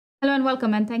Hello and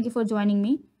welcome, and thank you for joining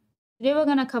me. Today we're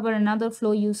going to cover another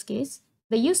flow use case.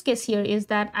 The use case here is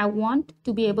that I want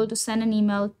to be able to send an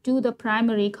email to the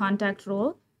primary contact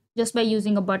role just by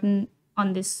using a button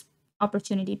on this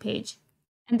opportunity page.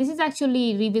 And this is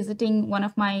actually revisiting one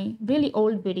of my really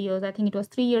old videos. I think it was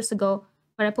 3 years ago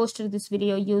where I posted this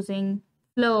video using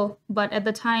Flow, but at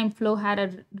the time Flow had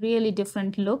a really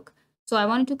different look. So I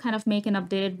wanted to kind of make an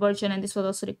updated version, and this was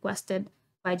also requested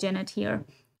by Janet here.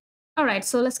 All right,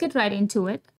 so let's get right into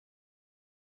it.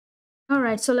 All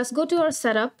right, so let's go to our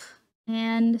setup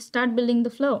and start building the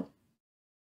flow.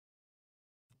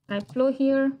 Type flow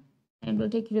here, and we'll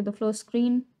take you to the flow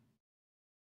screen.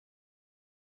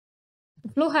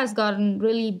 The flow has gotten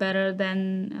really better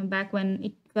than back when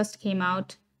it first came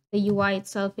out. The UI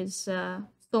itself is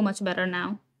so much better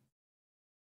now.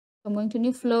 So I'm going to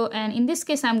new flow, and in this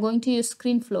case, I'm going to use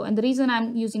ScreenFlow. And the reason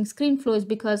I'm using ScreenFlow is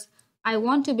because I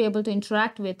want to be able to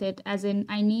interact with it, as in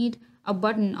I need a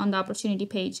button on the opportunity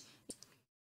page.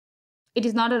 It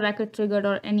is not a record triggered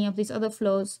or any of these other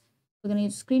flows. We're going to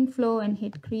use ScreenFlow and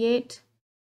hit create.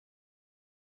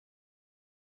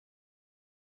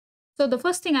 So the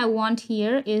first thing I want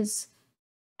here is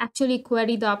actually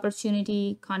query the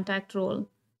opportunity contact role.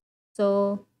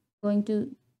 So going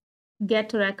to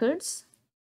get records.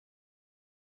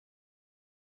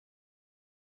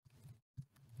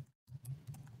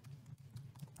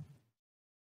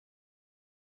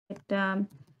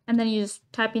 And then you just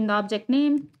type in the object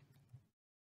name.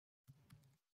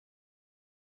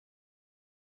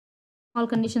 All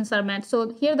conditions are met.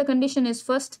 So here the condition is,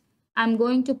 first, I'm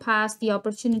going to pass the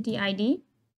opportunity ID.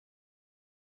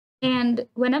 And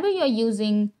whenever you're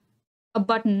using a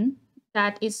button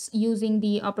that is using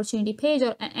the opportunity page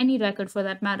or any record for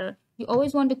that matter, you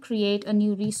always want to create a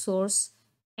new resource,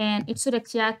 and it should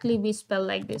exactly be spelled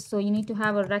like this. So you need to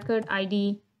have a record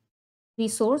ID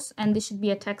resource, and this should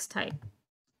be a text type.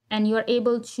 And you are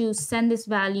able to send this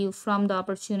value from the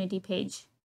opportunity page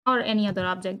or any other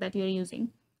object that you're using.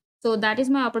 So that is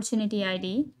my opportunity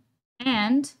ID.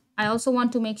 And I also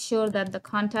want to make sure that the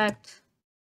contact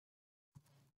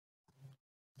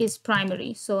is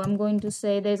primary. So I'm going to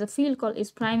say there's a field called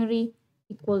is primary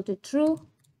equal to true.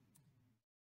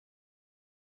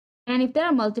 And if there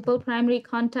are multiple primary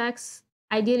contacts,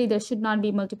 ideally there should not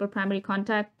be multiple primary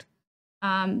contact.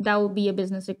 That would be a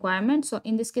business requirement. So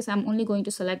in this case, I'm only going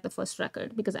to select the first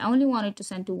record because I only want it to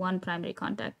send to one primary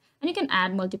contact. And you can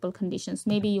add multiple conditions.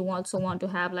 Maybe you also want to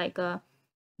have like a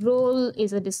role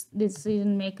is a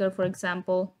decision maker, for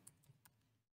example.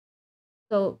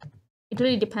 So it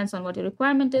really depends on what your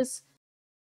requirement is.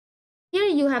 Here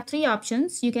you have three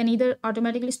options. You can either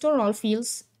automatically store all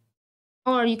fields,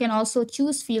 or you can also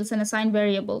choose fields and assign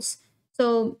variables.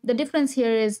 So the difference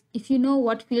here is if you know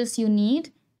what fields you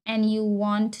need and you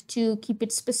want to keep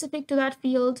it specific to that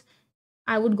field,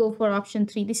 I would go for option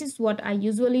 3. This is what I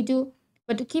usually do.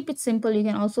 But to keep it simple, you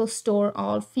can also store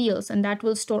all fields, and that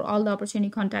will store all the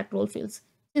opportunity contact role fields.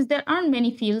 Since there aren't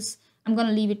many fields, I'm going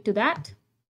to leave it to that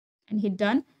and hit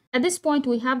done. At this point,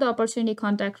 we have the opportunity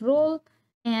contact role,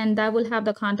 and that will have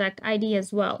the contact ID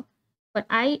as well. But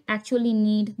I actually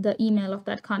need the email of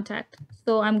that contact.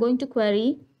 So I'm going to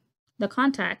query the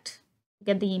contact to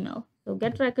get the email. So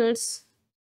get records,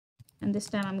 and this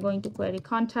time I'm going to query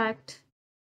contact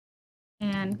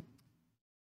and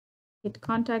hit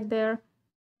contact there.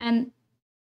 And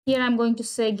here I'm going to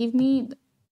say, give me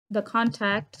the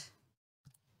contact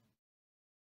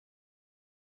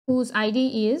whose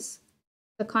ID is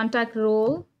the contact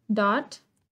role dot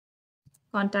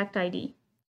contact ID.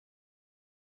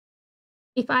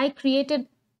 If I created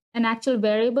an actual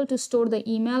variable to store the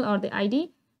email or the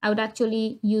ID, I would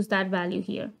actually use that value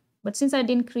here. But since I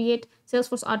didn't create,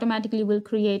 Salesforce automatically will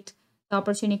create the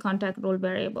opportunity contact role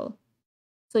variable.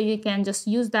 So you can just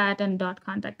use that and dot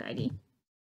contact ID.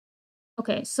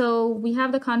 Okay, so we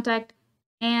have the contact,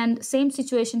 and same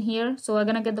situation here. So we're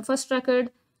gonna get the first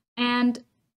record, and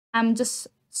I'm just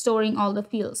storing all the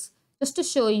fields. Just to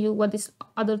show you what this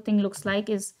other thing looks like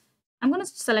is, I'm gonna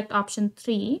select option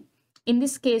 3. In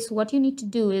this case, what you need to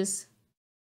do is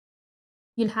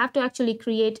you'll have to actually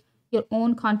create your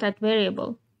own contact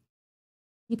variable.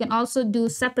 You can also do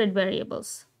separate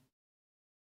variables.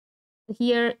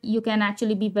 Here, you can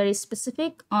actually be very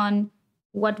specific on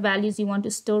what values you want to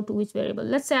store to which variable.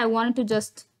 Let's say I wanted to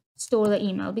just store the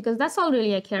email because that's all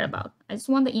really I care about. I just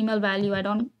want the email value. I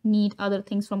don't need other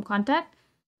things from contact.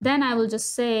 Then I will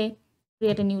just say,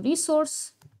 create a new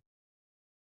resource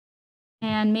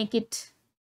and make it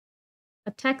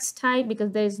a text type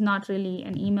because there is not really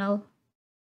an email.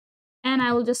 And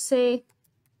I will just say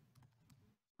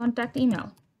contact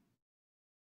email.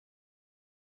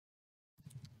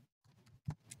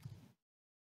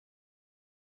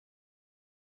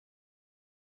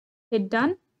 Hit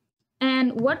done.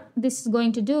 And what this is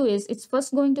going to do is it's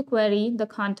first going to query the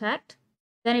contact.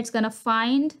 Then it's going to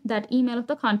find that email of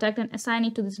the contact and assign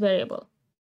it to this variable.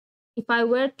 If I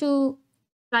were to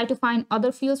try to find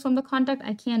other fields from the contact,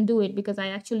 I can't do it because I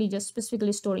actually just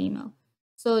specifically store email.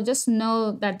 So just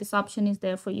know that this option is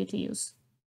there for you to use.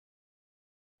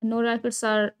 No records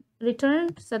are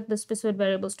returned. Set the specified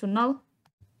variables to null.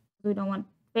 We don't want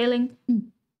failing.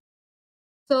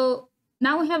 So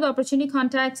now we have the opportunity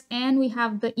contacts and we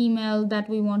have the email that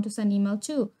we want to send email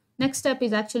to. Next step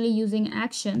is actually using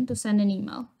action to send an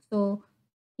email. So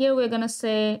here we're going to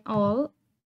say all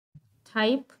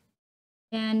type,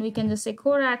 and we can just say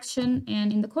core action,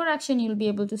 and in the core action you'll be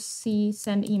able to see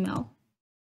send email.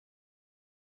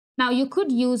 Now you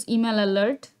could use email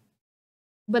alert,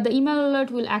 but the email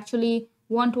alert will actually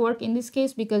won't work in this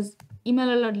case because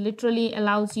email alert literally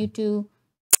allows you to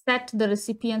set the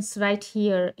recipients right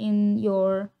here in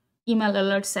your email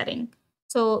alert setting.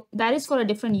 So that is for a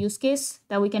different use case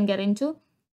that we can get into.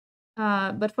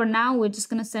 But for now, we're just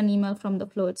going to send email from the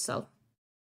flow itself.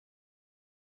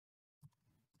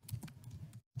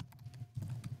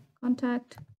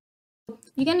 Contact.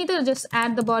 You can either just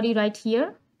add the body right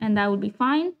here, and that would be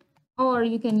fine, or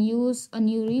you can use a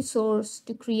new resource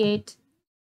to create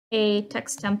a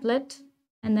text template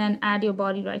and then add your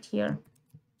body right here.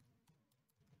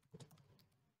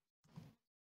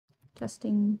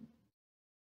 Testing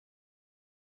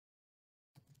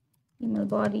email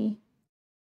body.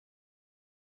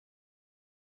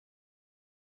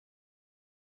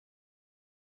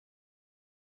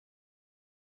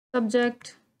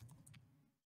 Subject.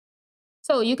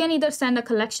 So you can either send a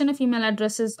collection of email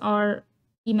addresses or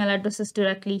email addresses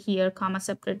directly here, comma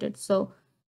separated. So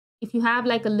if you have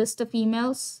like a list of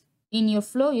emails in your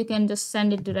flow, you can just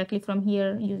send it directly from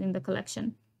here using the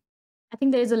collection. I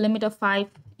think there is a limit of 5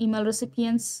 email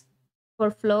recipients per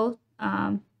flow,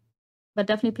 but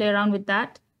definitely play around with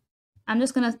that. I'm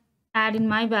just going to add in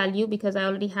my value because I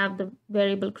already have the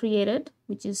variable created,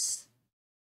 which is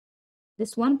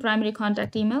this one, primary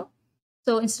contact email.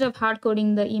 So instead of hard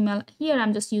coding the email here,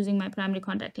 I'm just using my primary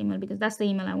contact email because that's the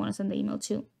email I want to send the email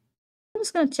to. I'm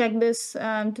just going to check this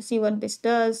to see what this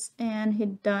does and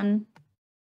hit done.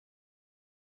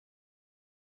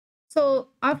 So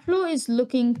our flow is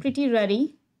looking pretty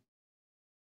ready.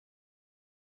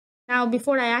 Now,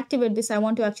 before I activate this, I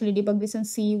want to actually debug this and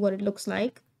see what it looks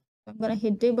like. I'm going to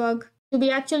hit debug. To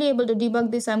be actually able to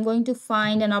debug this, I'm going to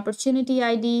find an opportunity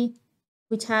ID,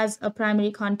 which has a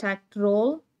primary contact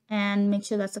role, and make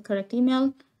sure that's the correct email.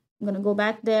 I'm going to go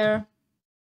back there,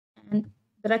 and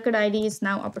the record ID is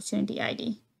now opportunity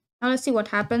ID. Now let's see what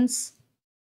happens.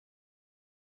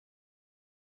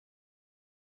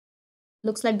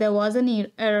 Looks like there was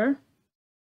an error.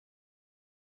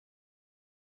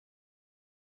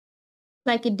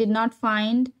 Like it did not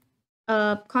find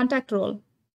a contact role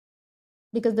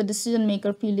because the decision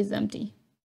maker field is empty.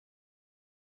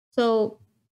 So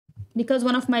because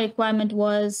one of my requirement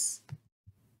was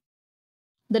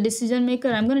the decision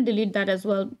maker, I'm going to delete that as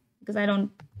well because I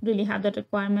don't really have that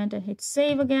requirement, and hit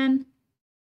save again.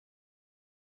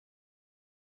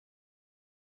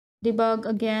 Debug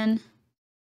again.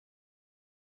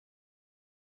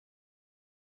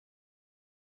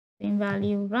 Same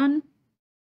value, run.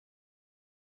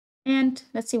 And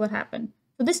let's see what happened.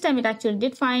 So this time it actually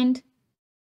did find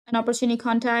an opportunity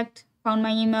contact, found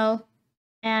my email,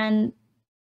 and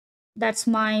that's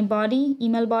my body,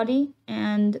 email body,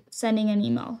 and sending an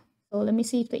email. So let me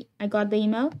see if I got the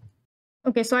email.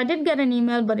 Okay, so I did get an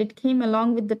email, but it came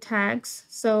along with the tags.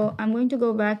 So I'm going to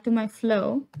go back to my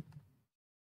flow,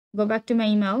 go back to my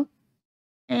email,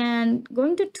 and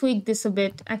going to tweak this a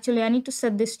bit. Actually, I need to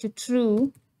set this to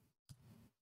true.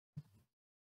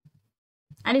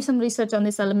 I did some research on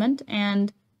this element,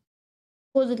 and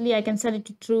supposedly I can set it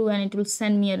to true and it will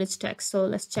send me a rich text. So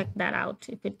let's check that out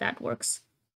if that works.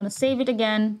 I'm going to save it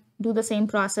again, do the same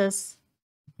process,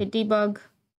 hit debug,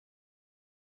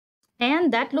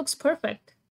 and that looks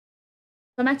perfect.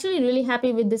 So I'm actually really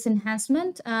happy with this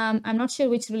enhancement. I'm not sure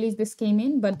which release this came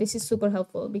in, but this is super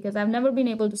helpful because I've never been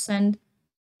able to send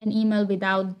an email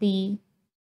without the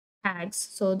tags.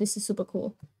 So this is super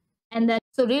cool. And then,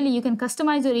 so really you can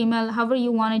customize your email however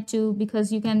you want it to,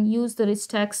 because you can use the rich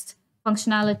text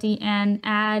functionality and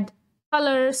add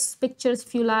colors, pictures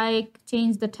if you like,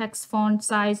 change the text font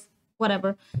size,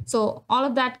 whatever. So all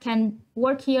of that can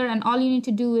work here, and all you need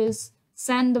to do is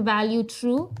send the value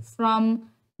true from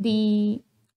the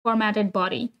formatted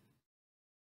body.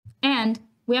 And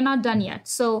we are not done yet.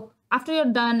 So after you're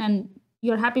done and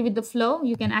you're happy with the flow,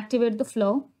 you can activate the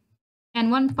flow. And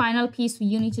one final piece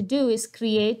you need to do is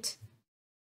create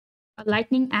a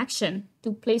lightning action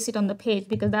to place it on the page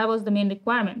because that was the main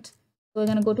requirement. So we're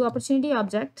going to go to opportunity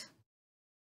object,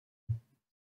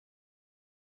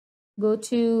 go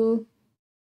to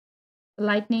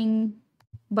lightning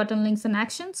button links and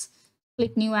actions,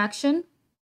 click new action,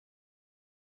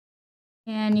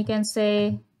 and you can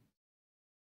say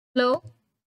flow.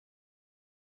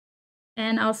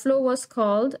 And our flow was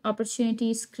called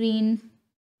opportunity screen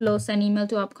flow send email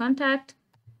to up contact.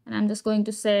 And I'm just going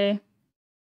to say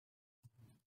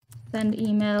send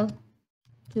email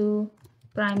to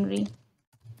primary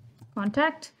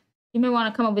contact. You may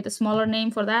want to come up with a smaller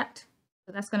name for that.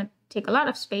 So that's going to take a lot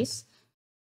of space.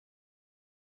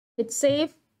 Hit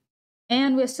save.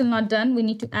 And we're still not done. We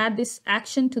need to add this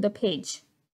action to the page.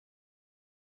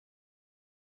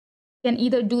 You can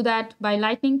either do that by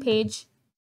lightning page.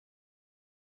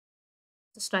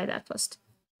 Let's try that first.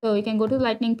 So you can go to the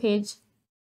lightning page,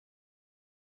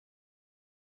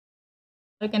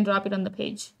 or you can drop it on the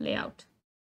page layout.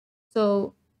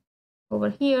 So over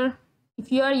here,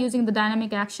 if you are using the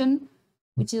dynamic action,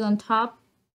 which is on top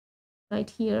right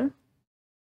here,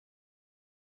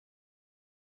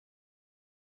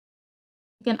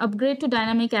 you can upgrade to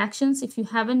dynamic actions. If you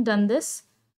haven't done this,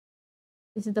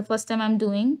 this is the first time I'm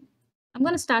doing. I'm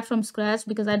going to start from scratch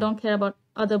because I don't care about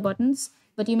other buttons,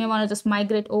 but you may want to just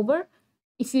migrate over.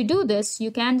 If you do this, you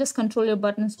can just control your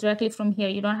buttons directly from here.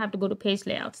 You don't have to go to page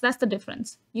layouts. That's the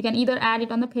difference. You can either add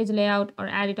it on the page layout or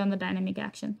add it on the dynamic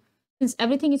action. Since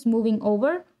everything is moving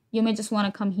over, you may just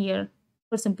want to come here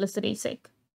for simplicity's sake.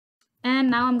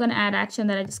 And now I'm going to add action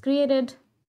that I just created.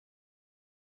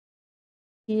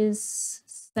 Is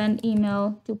send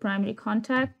email to primary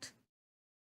contact.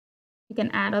 You can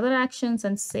add other actions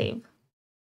and save.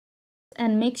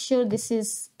 And make sure this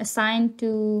is assigned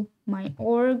to my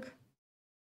org.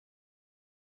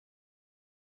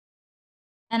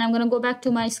 And I'm going to go back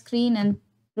to my screen and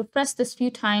refresh this few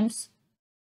times.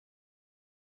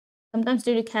 Sometimes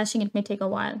due to caching, it may take a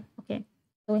while. Okay,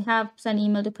 so we have send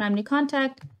email to primary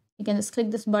contact. You can just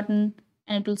click this button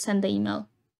and it will send the email.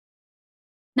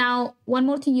 Now, one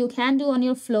more thing you can do on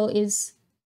your flow is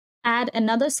add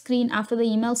another screen after the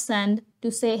email send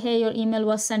to say, hey, your email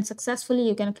was sent successfully.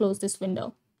 You can close this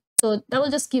window. So that will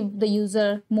just give the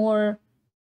user more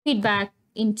feedback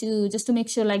into just to make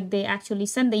sure like they actually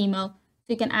send the email.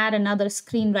 So you can add another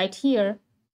screen right here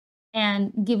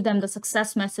and give them the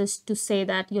success message to say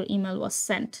that your email was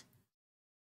sent.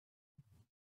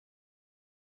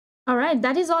 All right,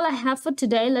 that is all I have for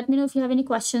today. Let me know if you have any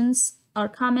questions or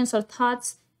comments or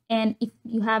thoughts, and if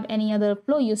you have any other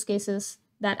flow use cases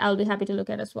that I'll be happy to look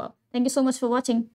at as well. Thank you so much for watching.